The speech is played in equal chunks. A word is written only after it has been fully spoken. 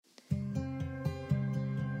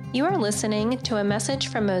You are listening to a message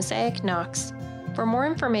from Mosaic Knox. For more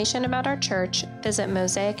information about our church, visit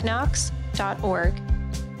mosaicknox.org.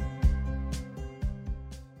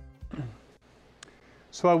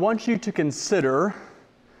 So I want you to consider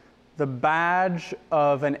the badge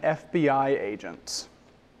of an FBI agent.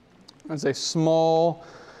 It's a small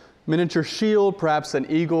miniature shield, perhaps an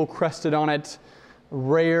eagle crested on it,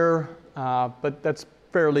 rare, but that's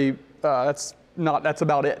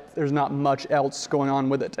about it. There's not much else going on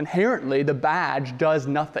with it. Inherently, the badge does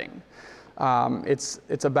nothing.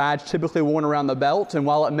 It's a badge typically worn around the belt, and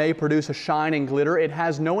while it may produce a shine and glitter, it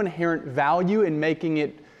has no inherent value in making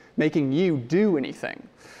you do anything.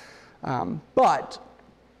 But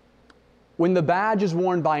when the badge is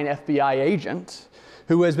worn by an FBI agent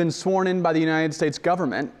who has been sworn in by the United States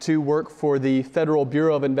government to work for the Federal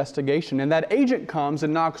Bureau of Investigation, and that agent comes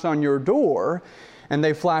and knocks on your door, and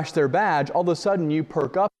they flash their badge, all of a sudden you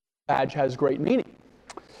perk up. The badge has great meaning.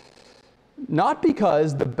 Not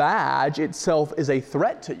because the badge itself is a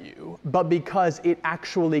threat to you, but because it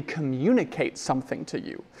actually communicates something to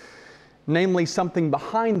you. Namely, something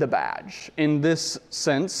behind the badge. In this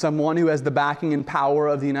sense, someone who has the backing and power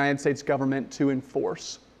of the United States government to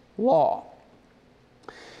enforce law.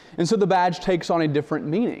 And so the badge takes on a different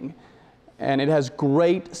meaning, and it has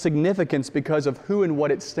great significance because of who and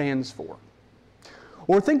what it stands for.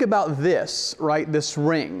 Or think about this, right? This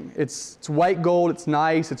ring. It's white gold, it's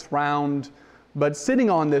nice, it's round, but sitting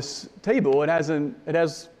on this table, it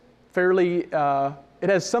has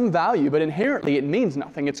some value, but inherently it means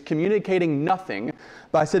nothing. It's communicating nothing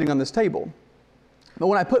by sitting on this table. But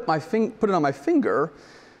when I put it on my finger,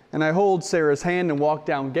 and I hold Sarah's hand and walk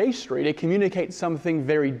down Gay Street, it communicates something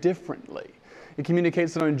very differently. It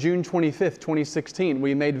communicates that on June 25th, 2016,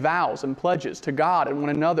 we made vows and pledges to God and one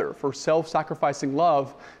another for self-sacrificing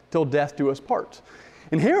love till death do us part.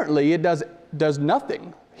 Inherently, it does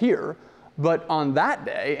nothing here, but on that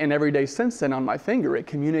day and every day since then on my finger, it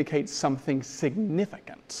communicates something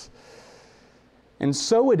significant. And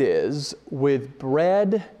so it is with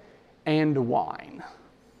bread and wine.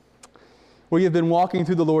 We have been walking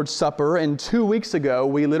through the Lord's Supper, and 2 weeks ago,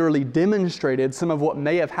 we literally demonstrated some of what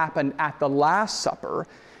may have happened at the Last Supper,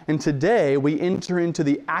 and today we enter into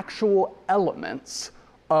the actual elements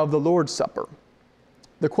of the Lord's Supper.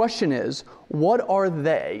 The question is, what are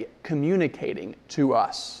they communicating to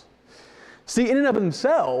us? See, in and of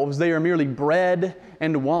themselves, they are merely bread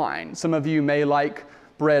and wine. Some of you may like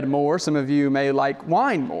bread more, some of you may like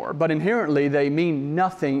wine more, but inherently they mean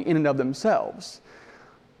nothing in and of themselves.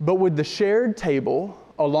 But with the shared table,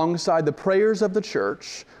 alongside the prayers of the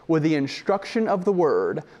church, with the instruction of the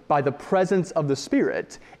Word, by the presence of the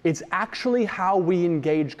Spirit, it's actually how we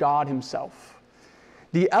engage God Himself.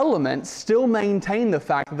 The elements still maintain the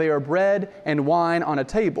fact that they are bread and wine on a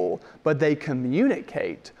table, but they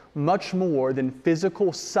communicate much more than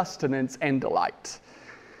physical sustenance and delight.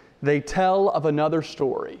 They tell of another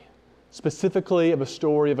story. Specifically of a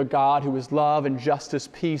story of a God who is love and justice,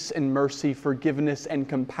 peace and mercy, forgiveness and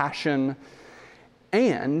compassion.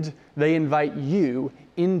 And they invite you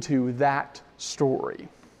into that story.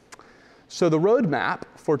 So the roadmap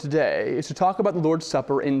for today is to talk about the Lord's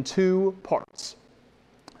Supper in two parts: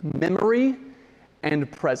 memory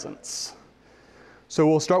and presence. So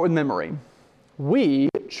we'll start with memory. We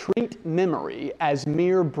treat memory as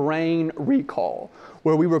mere brain recall,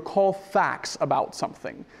 where we recall facts about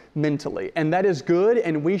something mentally. And that is good,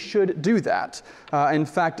 and we should do that. In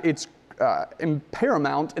fact, it's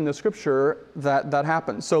paramount in the Scripture that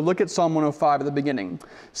happens. So look at Psalm 105 at the beginning.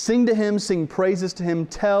 Sing to Him, sing praises to Him,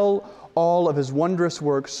 tell all of His wondrous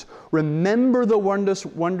works. Remember the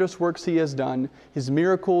wondrous works He has done, His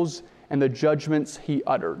miracles and the judgments He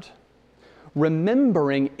uttered.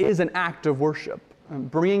 Remembering is an act of worship.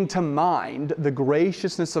 Bringing to mind the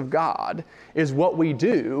graciousness of God is what we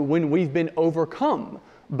do when we've been overcome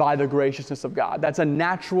by the graciousness of God. That's a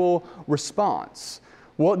natural response.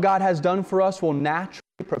 What God has done for us will naturally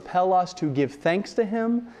propel us to give thanks to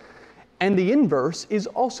Him, and the inverse is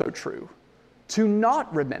also true. To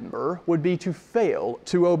not remember would be to fail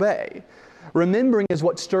to obey. Remembering is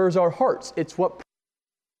what stirs our hearts. It's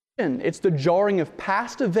the jarring of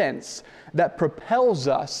past events that propels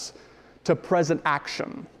us to present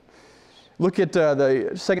action. Look at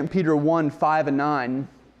the 2 Peter 1, 5 and 9.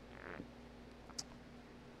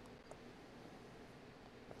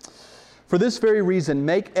 For this very reason,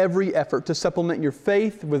 make every effort to supplement your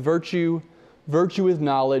faith with virtue, virtue with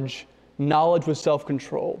knowledge, knowledge with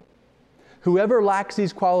self-control. Whoever lacks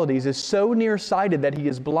these qualities is so nearsighted that he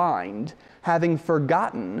is blind, having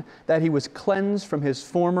forgotten that he was cleansed from his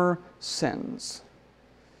former sins.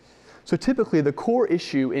 So typically the core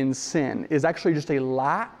issue in sin is actually just a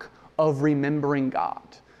lack of remembering God.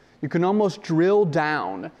 You can almost drill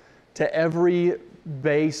down to every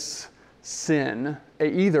base sin,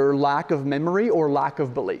 either lack of memory or lack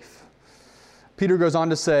of belief. Peter goes on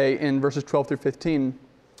to say in verses 12 through 15,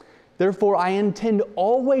 "Therefore I intend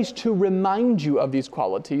always to remind you of these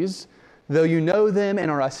qualities, though you know them and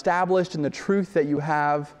are established in the truth that you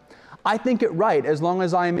have. I think it right, as long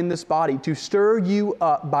as I am in this body, to stir you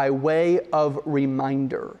up by way of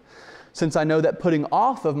reminder, since I know that putting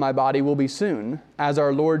off of my body will be soon, as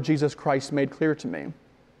our Lord Jesus Christ made clear to me.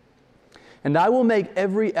 And I will make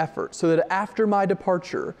every effort so that after my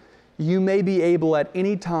departure, you may be able at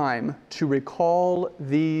any time to recall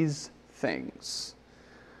these things."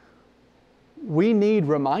 We need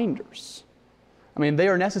reminders. I mean, they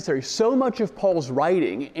are necessary. So much of Paul's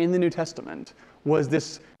writing in the New Testament was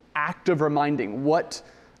this act of reminding. What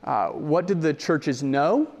did the churches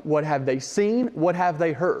know? What have they seen? What have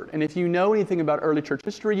they heard? And if you know anything about early church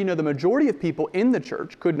history, you know the majority of people in the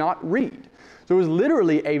church could not read. So it was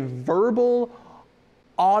literally a verbal,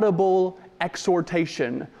 audible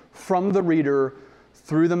exhortation from the reader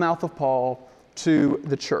through the mouth of Paul to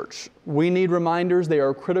the church. We need reminders. They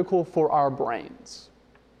are critical for our brains.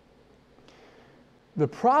 The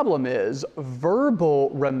problem is,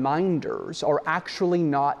 verbal reminders are actually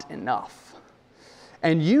not enough.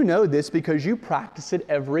 And you know this because you practice it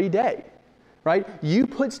every day, right? You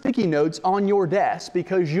put sticky notes on your desk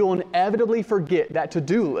because you'll inevitably forget that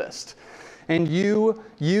to-do list. And you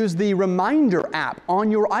use the reminder app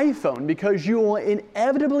on your iPhone because you will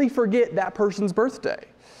inevitably forget that person's birthday.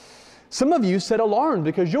 Some of you set alarms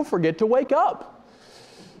because you'll forget to wake up.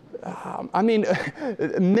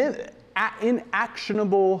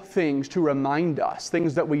 Inactionable things to remind us,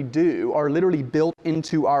 things that we do, are literally built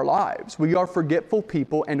into our lives. We are forgetful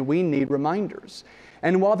people and we need reminders.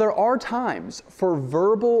 And while there are times for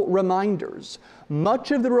verbal reminders,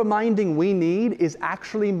 much of the reminding we need is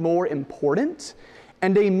actually more important,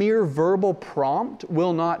 and a mere verbal prompt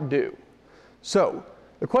will not do. So,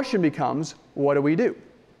 the question becomes, what do we do?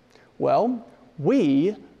 Well,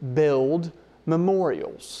 we build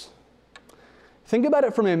memorials. Think about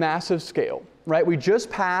it from a massive scale, right? We just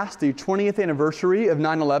passed the 20th anniversary of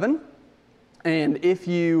 9/11, and if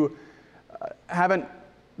you haven't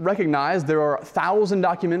recognized, there are 1,000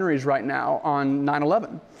 documentaries right now on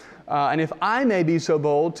 9/11. And if I may be so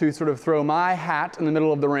bold to sort of throw my hat in the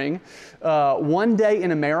middle of the ring, One Day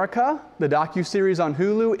in America, the docuseries on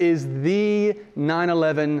Hulu, is the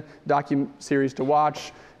 9/11 docuseries to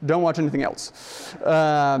watch. Don't watch anything else.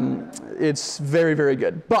 It's very, very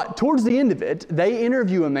good. But towards the end of it, they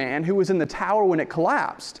interview a man who was in the tower when it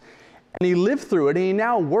collapsed, and he lived through it, and he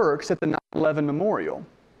now works at the 9/11 Memorial.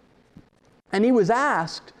 And he was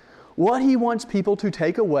asked what he wants people to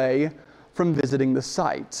take away from visiting the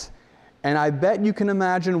site. And I bet you can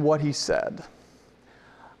imagine what he said.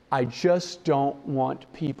 "I just don't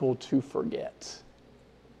want people to forget.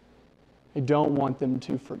 I don't want them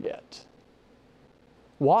to forget."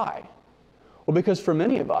 Why? Well, because for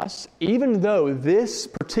many of us, even though this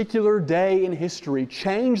particular day in history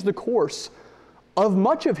changed the course of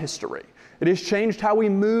much of history, it has changed how we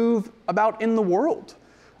move about in the world.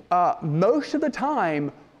 Most of the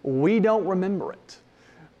time, we don't remember it.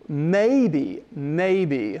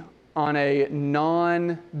 Maybe on a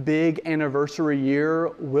non-big anniversary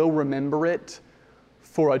year, we'll remember it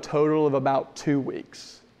for a total of about 2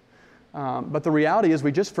 weeks. But the reality is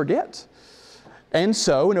we just forget. And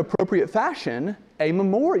so, in appropriate fashion, a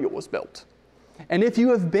memorial was built. And if you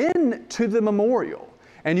have been to the memorial,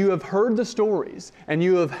 and you have heard the stories, and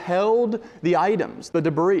you have held the items, the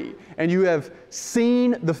debris, and you have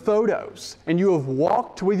seen the photos, and you have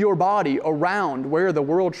walked with your body around where the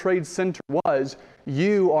World Trade Center was,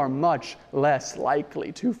 you are much less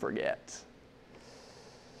likely to forget.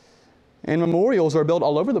 And memorials are built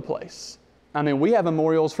all over the place. I mean, we have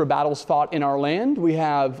memorials for battles fought in our land. We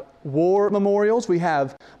have war memorials. We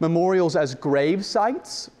have memorials as grave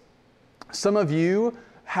sites. Some of you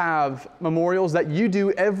have memorials that you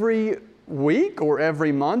do every week or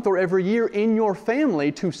every month or every year in your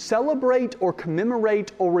family to celebrate or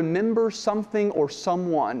commemorate or remember something or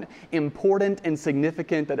someone important and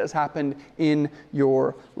significant that has happened in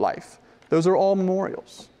your life. Those are all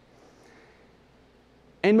memorials.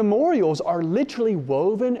 And memorials are literally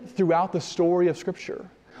woven throughout the story of Scripture.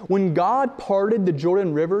 When God parted the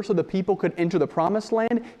Jordan River so the people could enter the Promised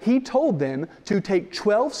Land, He told them to take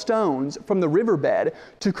 12 stones from the riverbed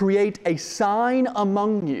to create a sign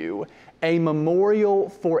among you, a memorial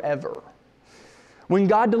forever. When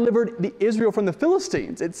God delivered Israel from the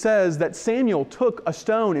Philistines, it says that Samuel took a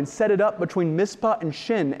stone and set it up between Mizpah and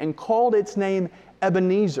Shin and called its name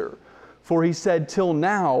Ebenezer, for he said, "Till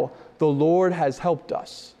now the Lord has helped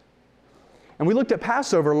us." And we looked at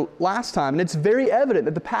Passover last time, and it's very evident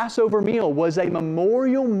that the Passover meal was a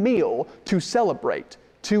memorial meal to celebrate,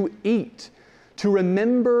 to eat, to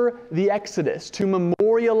remember the Exodus, to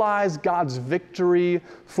memorialize God's victory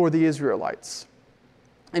for the Israelites.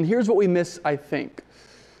 And here's what we miss, I think.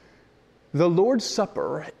 The Lord's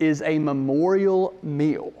Supper is a memorial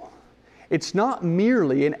meal. It's not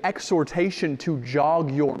merely an exhortation to jog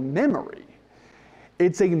your memory.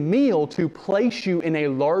 It's a meal to place you in a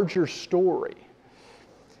larger story.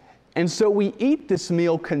 And so we eat this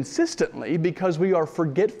meal consistently because we are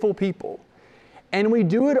forgetful people. And we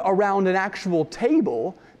do it around an actual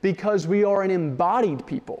table because we are an embodied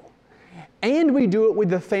people. And we do it with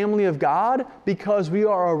the family of God because we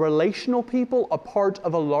are a relational people, a part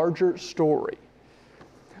of a larger story.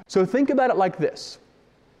 So think about it like this.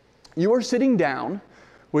 You are sitting down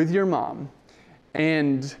with your mom,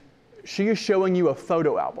 and she is showing you a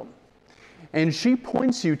photo album. And she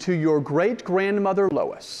points you to your great-grandmother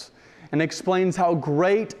Lois and explains how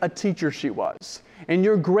great a teacher she was. And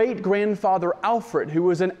your great-grandfather Alfred, who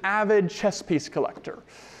was an avid chess piece collector.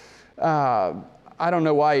 I don't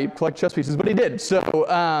know why he collected chess pieces, but he did. So,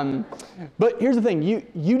 but here's the thing.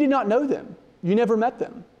 You did not know them. You never met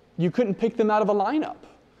them. You couldn't pick them out of a lineup.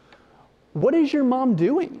 What is your mom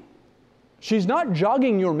doing? She's not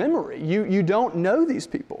jogging your memory. You don't know these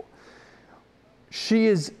people. She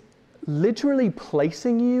is literally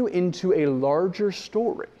placing you into a larger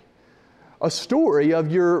story. A story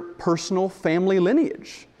of your personal family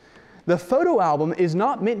lineage. The photo album is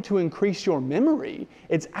not meant to increase your memory.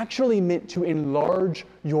 It's actually meant to enlarge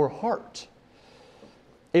your heart.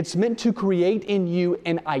 It's meant to create in you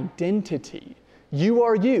an identity. You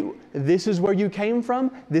are you. This is where you came from.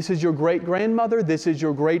 This is your great-grandmother. This is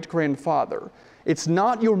your great-grandfather. It's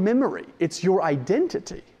not your memory. It's your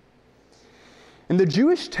identity. In the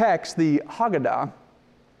Jewish text, the Haggadah,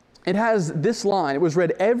 it has this line. It was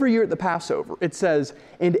read every year at the Passover. It says,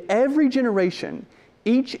 "In every generation,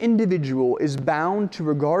 each individual is bound to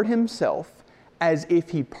regard himself as if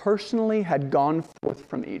he personally had gone forth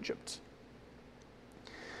from Egypt."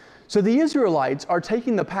 So the Israelites are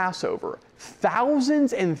taking the Passover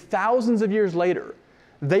thousands and thousands of years later.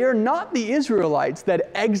 They are not the Israelites that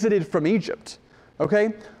exited from Egypt,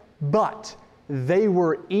 okay? But they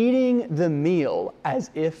were eating the meal as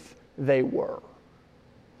if they were.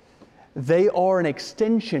 They are an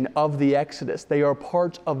extension of the Exodus. They are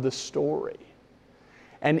part of the story.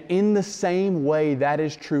 And in the same way, that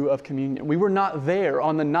is true of communion. We were not there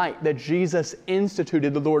on the night that Jesus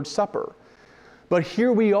instituted the Lord's Supper. But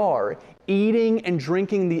here we are, eating and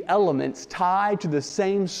drinking the elements tied to the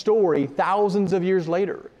same story thousands of years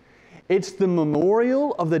later. It's the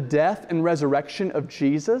memorial of the death and resurrection of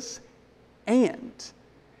Jesus, and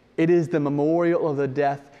it is the memorial of the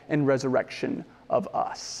death and resurrection of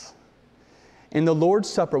us. In the Lord's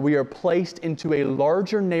Supper, we are placed into a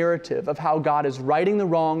larger narrative of how God is righting the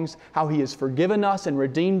wrongs, how He has forgiven us and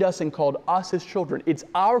redeemed us and called us His children. It's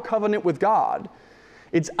our covenant with God.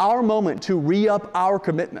 It's our moment to re-up our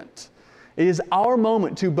commitment. It is our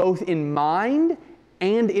moment to both in mind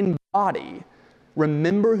and in body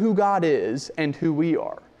remember who God is and who we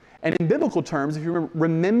are. And in biblical terms, if you remember,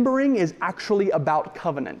 remembering is actually about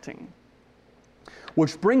covenanting,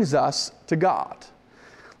 which brings us to God.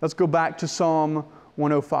 Let's go back to Psalm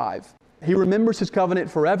 105. He remembers His covenant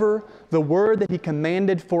forever, the word that He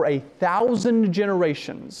commanded for 1,000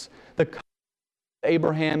 generations, the covenant of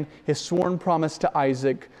Abraham, His sworn promise to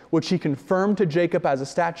Isaac, which He confirmed to Jacob as a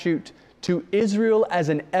statute, to Israel as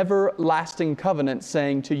an everlasting covenant,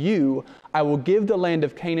 saying, "To you I will give the land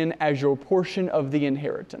of Canaan as your portion of the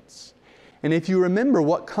inheritance." And if you remember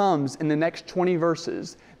what comes in the next 20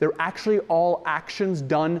 verses, they're actually all actions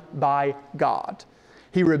done by God.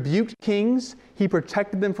 He rebuked kings, He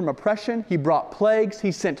protected them from oppression, He brought plagues,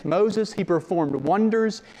 He sent Moses, He performed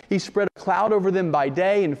wonders, He spread a cloud over them by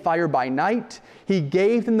day and fire by night, He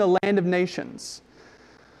gave them the land of nations.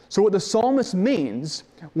 So what the psalmist means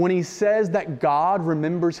when he says that God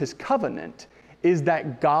remembers His covenant is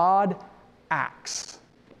that God acts.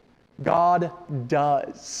 God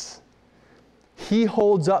does. He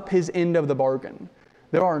holds up His end of the bargain.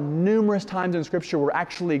 There are numerous times in Scripture where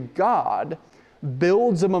actually God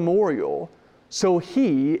builds a memorial so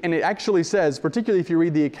He, and it actually says, particularly if you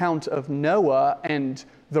read the account of Noah and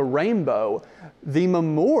the rainbow, the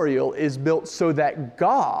memorial is built so that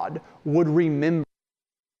God would remember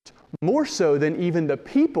more so than even the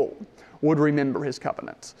people would remember His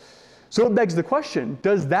covenant. So it begs the question,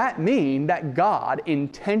 does that mean that God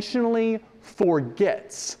intentionally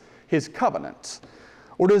forgets his covenant?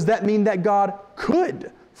 Or does that mean that God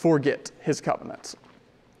could forget his covenant?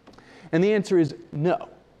 And the answer is no.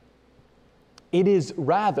 It is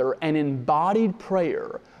rather an embodied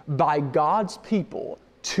prayer by God's people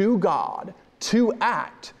to God to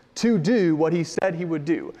act, to do what he said he would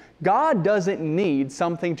do. God doesn't need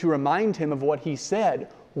something to remind him of what he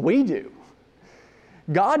said. We do.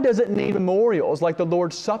 God doesn't need memorials like the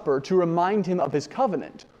Lord's Supper to remind him of his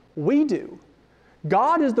covenant. We do.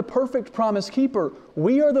 God is the perfect promise keeper.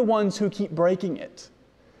 We are the ones who keep breaking it.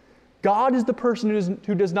 God is the person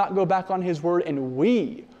who does not go back on his word, and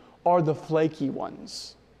we are the flaky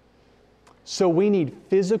ones. So we need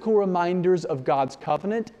physical reminders of God's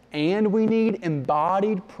covenant, and we need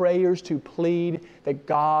embodied prayers to plead that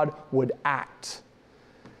God would act.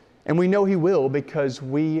 And we know he will because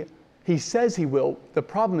he says he will. The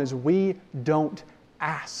problem is we don't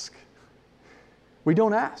ask. We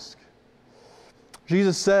don't ask.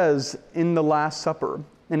 Jesus says in the Last Supper,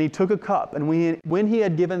 and he took a cup, and when he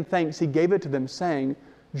had given thanks, he gave it to them, saying,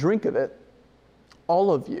 "Drink of it,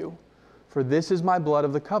 all of you, for this is my blood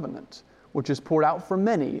of the covenant, which is poured out for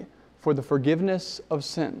many for the forgiveness of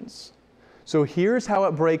sins." So here's how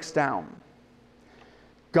it breaks down.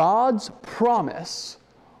 God's promise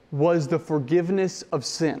was the forgiveness of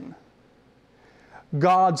sin.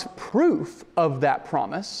 God's proof of that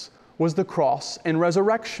promise was the cross and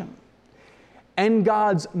resurrection. And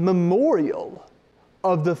God's memorial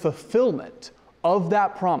of the fulfillment of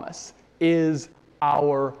that promise is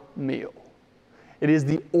our meal. It is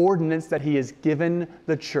the ordinance that he has given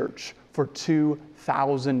the church for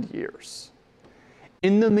 2,000 years.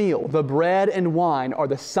 In the meal, the bread and wine are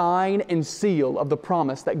the sign and seal of the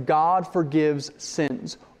promise that God forgives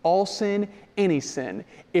sins. All sin, any sin.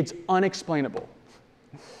 It's unexplainable.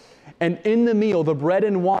 And in the meal, the bread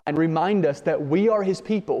and wine remind us that we are his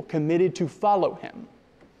people committed to follow him.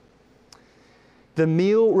 The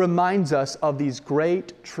meal reminds us of these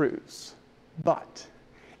great truths, but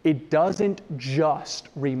it doesn't just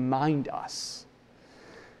remind us.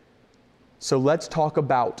 So let's talk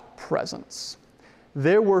about presence.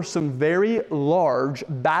 There were some very large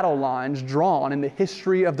battle lines drawn in the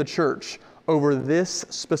history of the church over this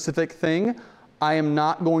specific thing. I am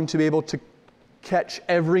not going to be able to catch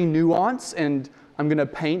every nuance, and I'm going to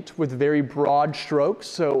paint with very broad strokes,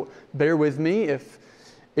 so bear with me if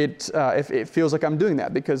it feels like I'm doing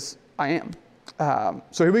that, because I am.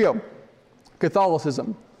 So here we go.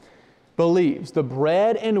 Catholicism believes the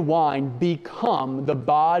bread and wine become the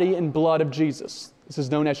body and blood of Jesus. This is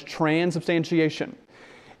known as transubstantiation.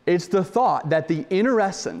 It's the thought that the inner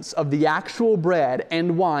essence of the actual bread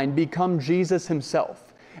and wine become Jesus himself.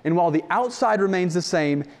 And while the outside remains the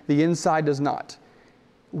same, the inside does not.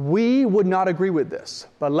 We would not agree with this.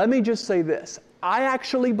 But let me just say this. I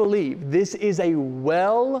actually believe this is a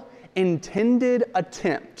well-intended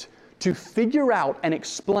attempt to figure out and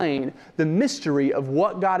explain the mystery of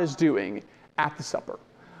what God is doing at the supper.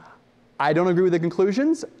 I don't agree with the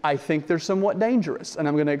conclusions. I think they're somewhat dangerous, and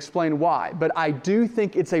I'm going to explain why. But I do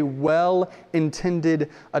think it's a well-intended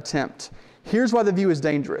attempt. Here's why the view is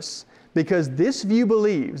dangerous. Because this view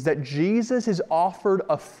believes that Jesus is offered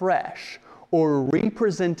afresh or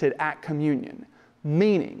represented at communion.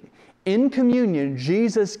 Meaning, in communion,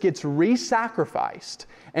 Jesus gets re-sacrificed,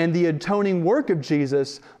 and the atoning work of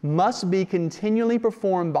Jesus must be continually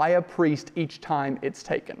performed by a priest each time it's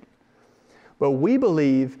taken. But we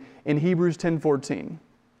believe in Hebrews 10:14,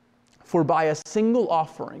 "For by a single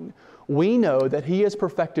offering we know that he has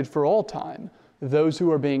perfected for all time those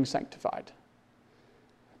who are being sanctified."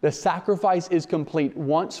 The sacrifice is complete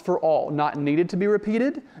once for all, not needed to be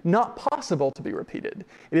repeated, not possible to be repeated.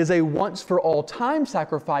 It is a once for all time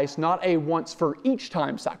sacrifice, not a once for each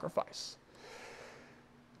time sacrifice.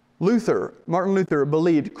 Martin Luther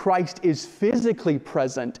believed Christ is physically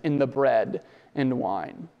present in the bread and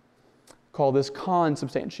wine. Call this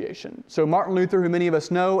consubstantiation. So Martin Luther, who many of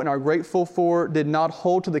us know and are grateful for, did not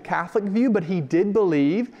hold to the Catholic view, but he did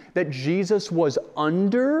believe that Jesus was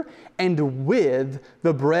under and with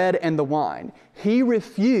the bread and the wine. He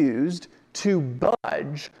refused to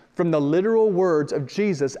budge from the literal words of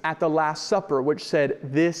Jesus at the Last Supper, which said,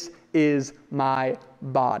 "This is my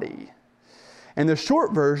body." And the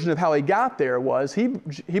short version of how he got there was he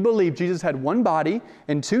believed Jesus had one body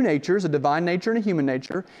and two natures, a divine nature and a human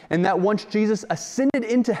nature, and that once Jesus ascended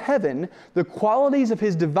into heaven, the qualities of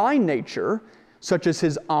his divine nature, such as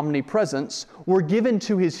his omnipresence, were given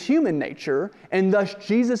to his human nature, and thus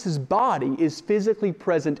Jesus' body is physically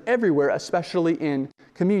present everywhere, especially in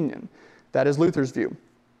communion. That is Luther's view.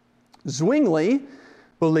 Zwingli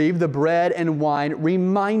believe the bread and wine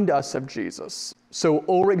remind us of Jesus. So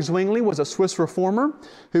Ulrich Zwingli was a Swiss reformer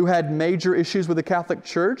who had major issues with the Catholic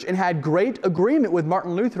Church and had great agreement with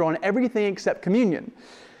Martin Luther on everything except communion.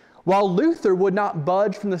 While Luther would not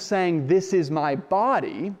budge from the saying, "This is my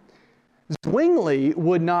body," Zwingli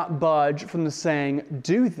would not budge from the saying,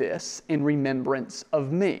 "Do this in remembrance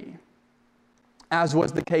of me." As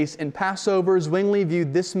was the case in Passover, Zwingli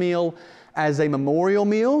viewed this meal as a memorial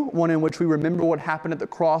meal, one in which we remember what happened at the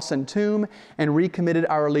cross and tomb and recommitted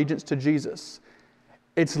our allegiance to Jesus.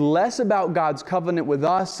 It's less about God's covenant with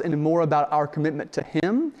us and more about our commitment to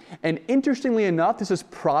Him. And interestingly enough, this is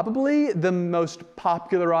probably the most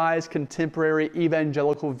popularized contemporary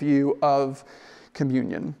evangelical view of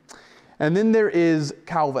communion. And then there is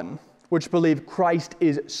Calvin, which believed Christ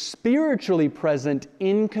is spiritually present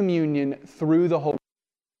in communion through the Holy Spirit.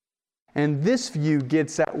 And this view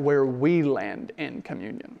gets at where we land in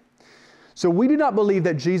communion. So we do not believe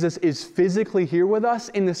that Jesus is physically here with us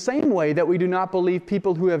in the same way that we do not believe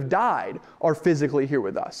people who have died are physically here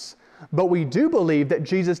with us. But we do believe that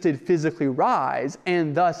Jesus did physically rise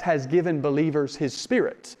and thus has given believers His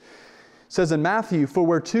Spirit. It says in Matthew, "For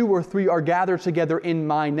where 2 or 3 are gathered together in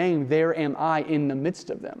my name, there am I in the midst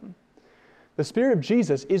of them." The Spirit of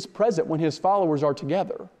Jesus is present when His followers are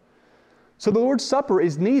together. So the Lord's Supper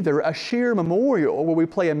is neither a sheer memorial where we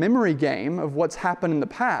play a memory game of what's happened in the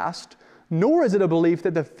past, nor is it a belief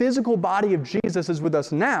that the physical body of Jesus is with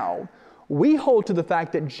us now. We hold to the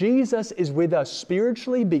fact that Jesus is with us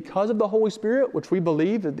spiritually because of the Holy Spirit, which we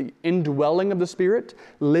believe is the indwelling of the Spirit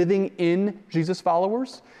living in Jesus'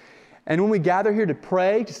 followers. And when we gather here to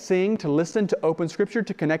pray, to sing, to listen, to open Scripture,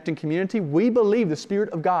 to connect in community, we believe the Spirit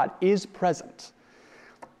of God is present.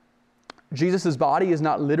 Jesus' body is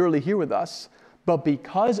not literally here with us, but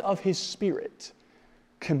because of His Spirit,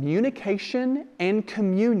 communication and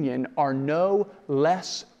communion are no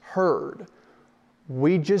less heard.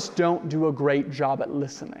 We just don't do a great job at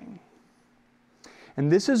listening. And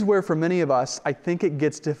this is where, for many of us, I think it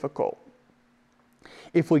gets difficult.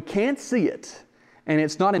 If we can't see it, and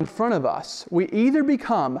it's not in front of us, we either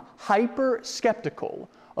become hyper-skeptical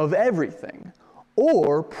of everything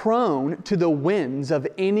or prone to the winds of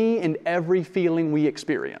any and every feeling we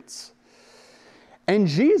experience. And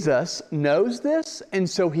Jesus knows this, and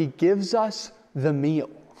so He gives us the meal.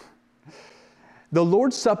 The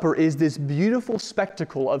Lord's Supper is this beautiful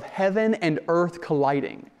spectacle of heaven and earth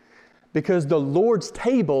colliding because the Lord's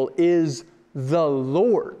table is the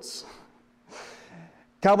Lord's.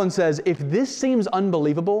 Calvin says, "If this seems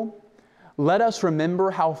unbelievable, let us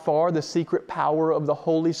remember how far the secret power of the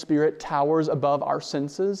Holy Spirit towers above our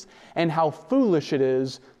senses and how foolish it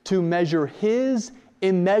is to measure His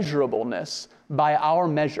immeasurableness by our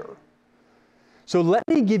measure." So let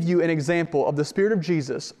me give you an example of the Spirit of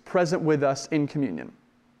Jesus present with us in communion.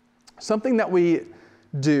 Something that we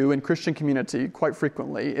do in Christian community quite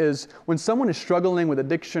frequently is when someone is struggling with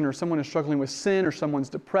addiction or someone is struggling with sin or someone's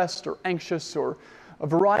depressed or anxious or a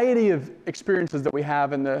variety of experiences that we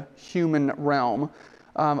have in the human realm,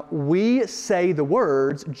 we say the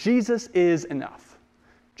words, "Jesus is enough."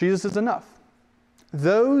 Jesus is enough.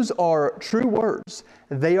 Those are true words.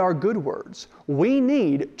 They are good words. We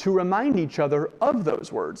need to remind each other of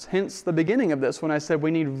those words. Hence the beginning of this when I said we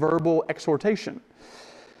need verbal exhortation.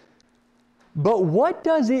 But what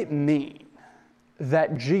does it mean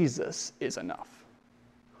that Jesus is enough?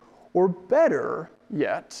 Or better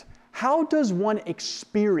yet, how does one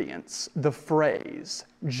experience the phrase,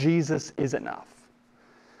 "Jesus is enough"?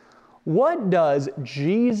 What does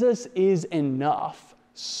 "Jesus is enough"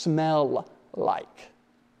 smell like?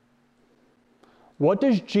 What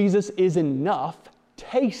does "Jesus is enough"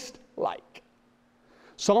 taste like?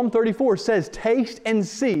 Psalm 34 says, "Taste and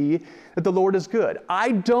see that the Lord is good."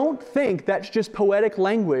 I don't think that's just poetic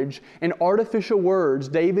language and artificial words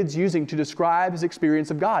David's using to describe his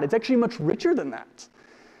experience of God. It's actually much richer than that.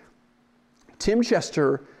 Tim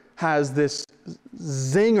Chester has this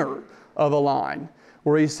zinger of a line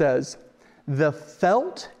where he says, "The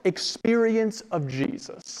felt experience of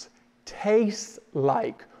Jesus tastes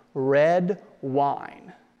like red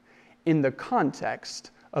wine in the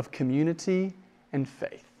context of community and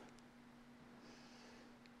faith."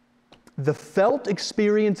 The felt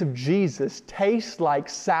experience of Jesus tastes like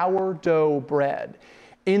sourdough bread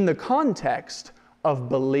in the context of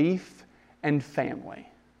belief and family.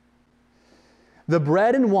 The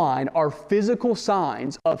bread and wine are physical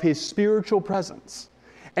signs of His spiritual presence.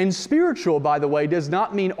 And spiritual, by the way, does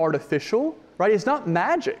not mean artificial, right? It's not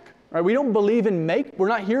magic, right? We don't believe in we're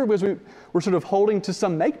not here because we're sort of holding to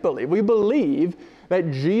some make-believe. We believe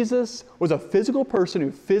that Jesus was a physical person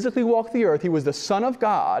who physically walked the earth. He was the Son of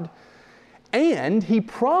God. And He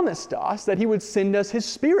promised us that He would send us His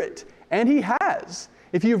Spirit, and He has.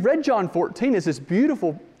 If you've read John 14, it's this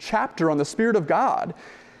beautiful chapter on the Spirit of God.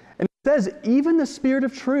 And it says, even the Spirit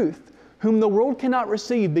of truth, whom the world cannot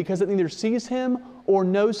receive because it neither sees Him or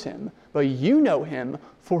knows Him, but you know Him,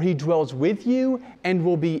 for He dwells with you and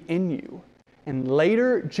will be in you. And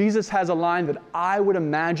later, Jesus has a line that I would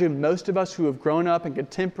imagine most of us who have grown up in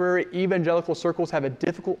contemporary evangelical circles have a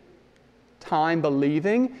difficult time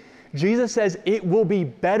believing. Jesus says, it will be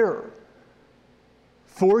better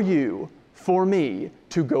for you, for me,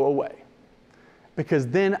 to go away, because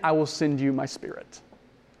then I will send you my Spirit.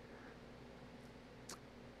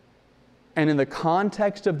 And in the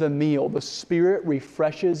context of the meal, the Spirit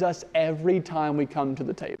refreshes us every time we come to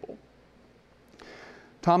the table.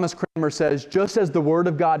 Thomas Cranmer says, just as the Word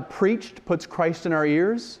of God preached puts Christ in our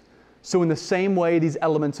ears, so in the same way these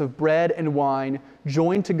elements of bread and wine,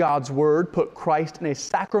 joined to God's Word, put Christ in a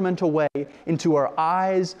sacramental way into our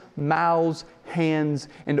eyes, mouths, hands,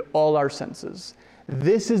 and all our senses.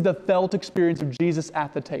 This is the felt experience of Jesus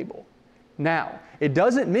at the table. Now, it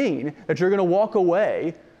doesn't mean that you're going to walk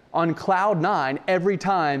away on cloud 9 every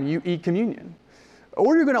time you eat communion,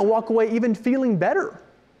 or you're going to walk away even feeling better.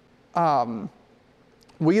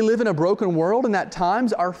 We live in a broken world, and at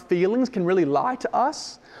times our feelings can really lie to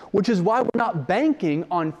us, which is why we're not banking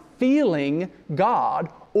on feeling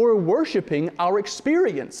God or worshiping our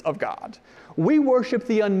experience of God. We worship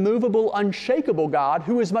the unmovable, unshakable God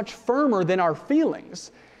who is much firmer than our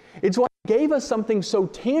feelings. It's why He gave us something so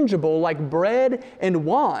tangible like bread and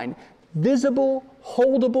wine, visible,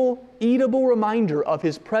 holdable, eatable reminder of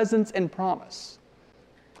His presence and promise.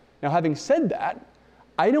 Now, having said that,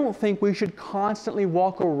 I don't think we should constantly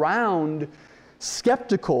walk around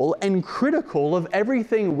skeptical and critical of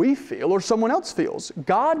everything we feel or someone else feels.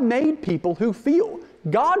 God made people who feel.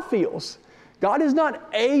 God feels. God is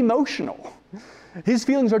not emotional. His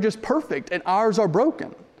feelings are just perfect and ours are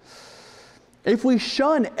broken. If we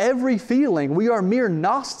shun every feeling, we are mere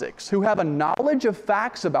Gnostics who have a knowledge of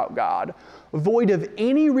facts about God, void of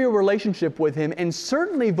any real relationship with Him, and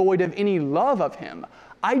certainly void of any love of Him.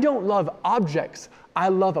 I don't love objects. I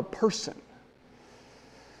love a person.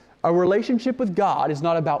 A relationship with God is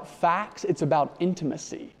not about facts, it's about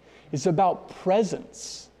intimacy. It's about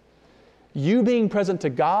presence. You being present to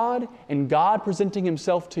God and God presenting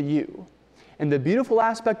Himself to you. And the beautiful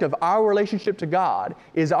aspect of our relationship to God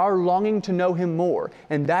is our longing to know Him more,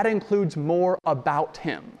 and that includes more about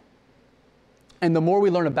Him. And the more we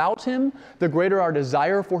learn about Him, the greater our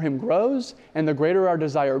desire for Him grows, and the greater our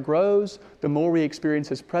desire grows, the more we experience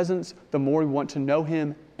His presence, the more we want to know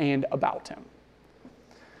Him and about Him.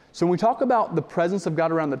 So when we talk about the presence of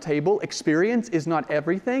God around the table, experience is not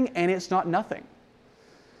everything, and it's not nothing.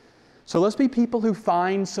 So let's be people who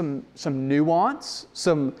find some nuance,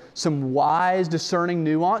 some wise, discerning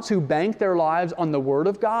nuance, who bank their lives on the Word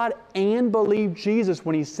of God and believe Jesus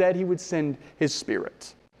when He said He would send His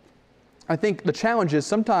Spirit. I think the challenge is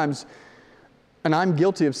sometimes, and I'm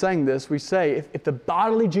guilty of saying this, we say, if the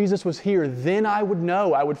bodily Jesus was here, then I would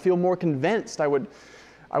know, I would feel more convinced, I would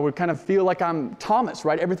kind of feel like I'm Thomas,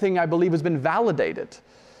 right? Everything I believe has been validated.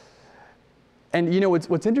 And you know,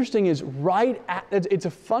 what's interesting is it's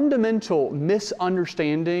a fundamental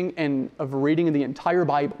misunderstanding of reading the entire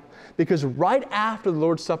Bible. Because right after the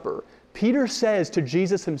Lord's Supper, Peter says to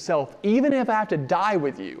Jesus Himself, even if I have to die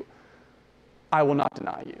with you, I will not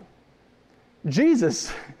deny you.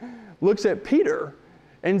 Jesus looks at Peter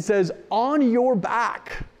and says, on your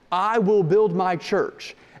back, I will build my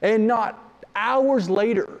church. And not hours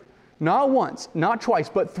later, not once, not twice,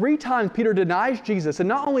 but 3 times Peter denies Jesus, and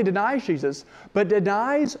not only denies Jesus, but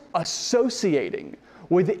denies associating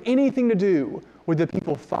with anything to do with the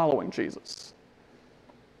people following Jesus.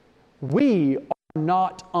 We are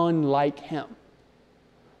not unlike Him,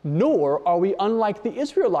 nor are we unlike the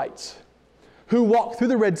Israelites, who walked through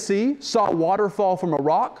the Red Sea, saw water fall from a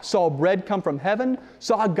rock, saw bread come from heaven,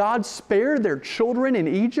 saw God spare their children in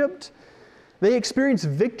Egypt. They experienced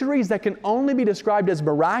victories that can only be described as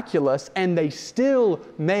miraculous, and they still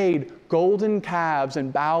made golden calves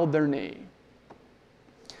and bowed their knee.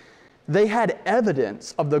 They had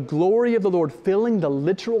evidence of the glory of the Lord filling the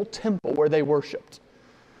literal temple where they worshiped.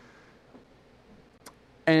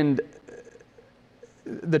 And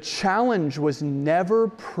the challenge was never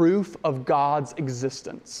proof of God's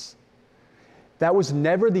existence. That was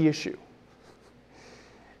never the issue.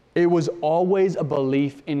 It was always a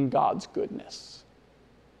belief in God's goodness.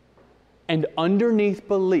 And underneath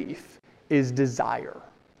belief is desire.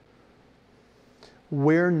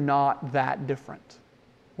 We're not that different.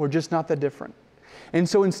 We're just not that different. And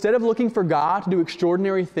so instead of looking for God to do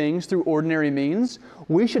extraordinary things through ordinary means,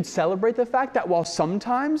 we should celebrate the fact that while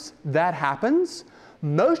sometimes that happens,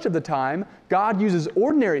 most of the time, God uses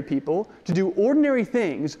ordinary people to do ordinary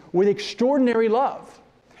things with extraordinary love.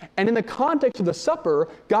 And in the context of the supper,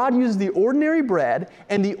 God uses the ordinary bread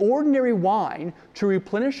and the ordinary wine to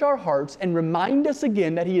replenish our hearts and remind us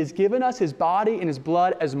again that He has given us His body and His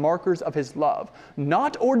blood as markers of His love.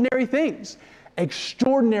 Not ordinary things,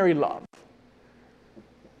 extraordinary love.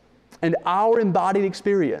 And our embodied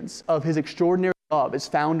experience of His extraordinary love is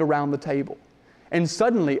found around the table. And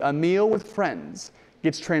suddenly, a meal with friends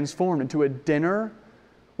gets transformed into a dinner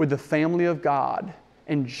with the family of God,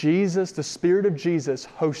 and Jesus, the Spirit of Jesus,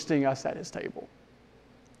 hosting us at His table.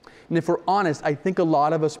 And if we're honest, I think a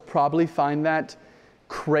lot of us probably find that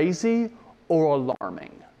crazy or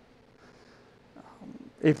alarming.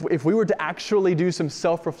 If we were to actually do some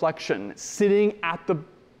self-reflection, sitting at the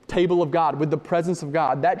table of God, with the presence of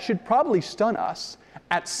God, that should probably stun us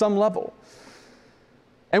at some level.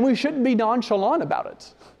 And we shouldn't be nonchalant about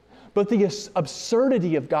it. But the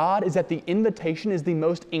absurdity of God is that the invitation is the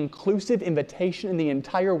most inclusive invitation in the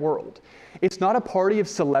entire world. It's not a party of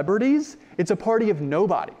celebrities, it's a party of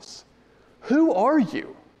nobodies. Who are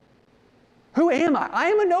you? Who am I? I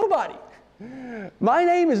am a nobody. My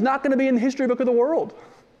name is not going to be in the history book of the world.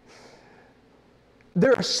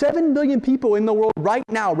 There are 7 billion people in the world right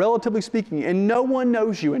now, relatively speaking, and no one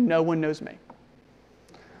knows you and no one knows me.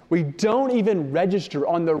 We don't even register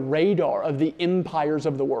on the radar of the empires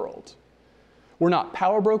of the world. We're not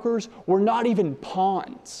power brokers. We're not even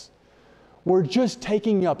pawns. We're just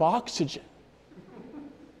taking up oxygen.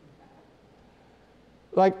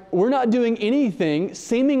 We're not doing anything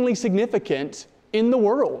seemingly significant in the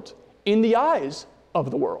world, in the eyes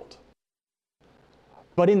of the world.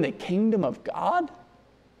 But in the kingdom of God,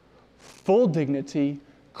 full dignity,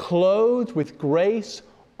 clothed with grace,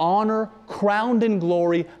 honor, crowned in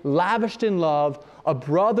glory, lavished in love, a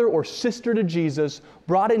brother or sister to Jesus,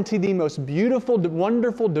 brought into the most beautiful,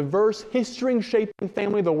 wonderful, diverse, history-shaping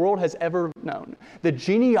family the world has ever known. The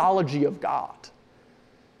genealogy of God.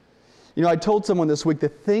 You know, I told someone this week, the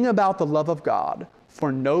thing about the love of God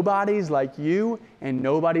for nobodies like you and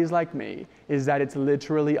nobodies like me is that it's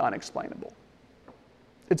literally unexplainable.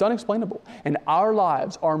 It's unexplainable. And our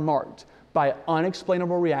lives are marked by an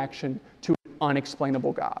unexplainable reaction to an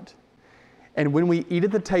unexplainable God. And when we eat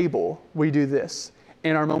at the table, we do this.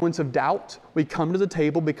 In our moments of doubt, we come to the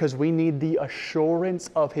table because we need the assurance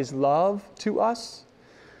of His love to us.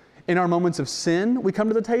 In our moments of sin, we come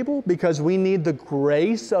to the table because we need the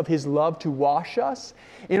grace of His love to wash us.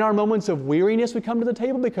 In our moments of weariness, we come to the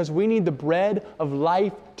table because we need the bread of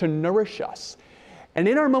life to nourish us. And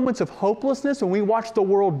in our moments of hopelessness, when we watch the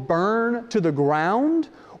world burn to the ground,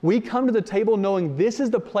 we come to the table knowing this is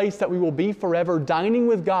the place that we will be forever, dining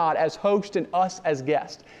with God as host and us as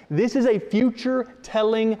guest. This is a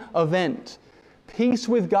future-telling event. Peace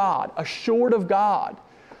with God, assured of God,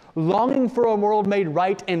 longing for a world made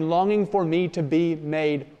right and longing for me to be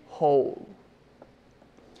made whole.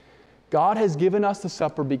 God has given us the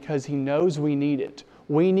supper because He knows we need it.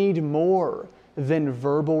 We need more than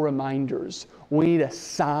verbal reminders. We need a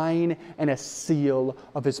sign and a seal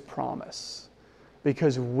of His promise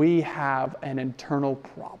because we have an internal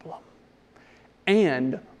problem.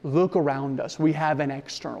 And look around us, we have an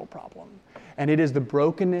external problem. And it is the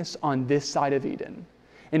brokenness on this side of Eden.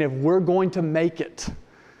 And if we're going to make it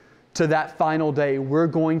to that final day, we're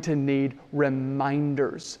going to need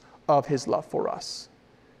reminders of His love for us.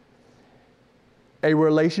 A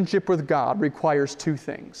relationship with God requires two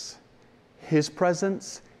things: His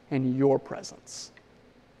presence and your presence.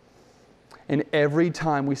 And every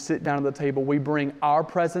time we sit down at the table, we bring our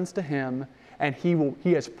presence to Him, and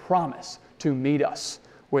He has promised to meet us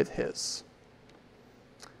with His.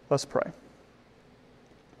 Let's pray.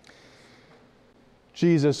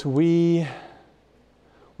 Jesus, we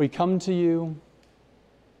come to You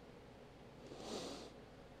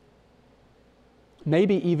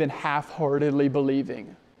maybe even half-heartedly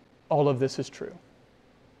believing all of this is true.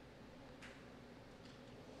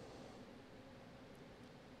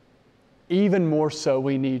 Even more so,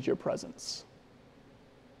 we need Your presence.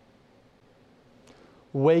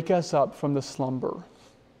 Wake us up from the slumber.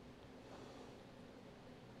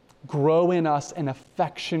 Grow in us an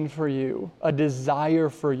affection for You, a desire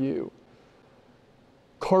for You,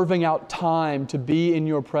 carving out time to be in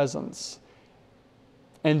Your presence,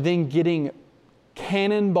 and then getting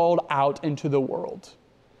cannonballed out into the world,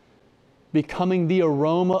 becoming the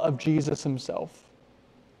aroma of Jesus Himself,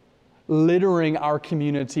 littering our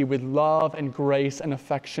community with love and grace and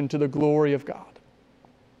affection to the glory of God.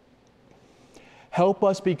 Help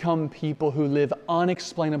us become people who live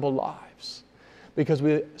unexplainable lives because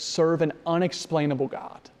we serve an unexplainable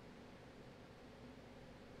God.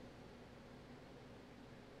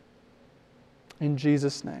 In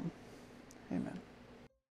Jesus' name, amen.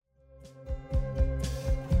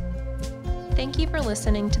 Thank you for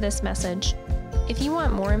listening to this message. If you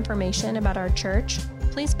want more information about our church,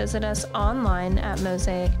 please visit us online at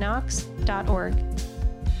mosaicknox.org.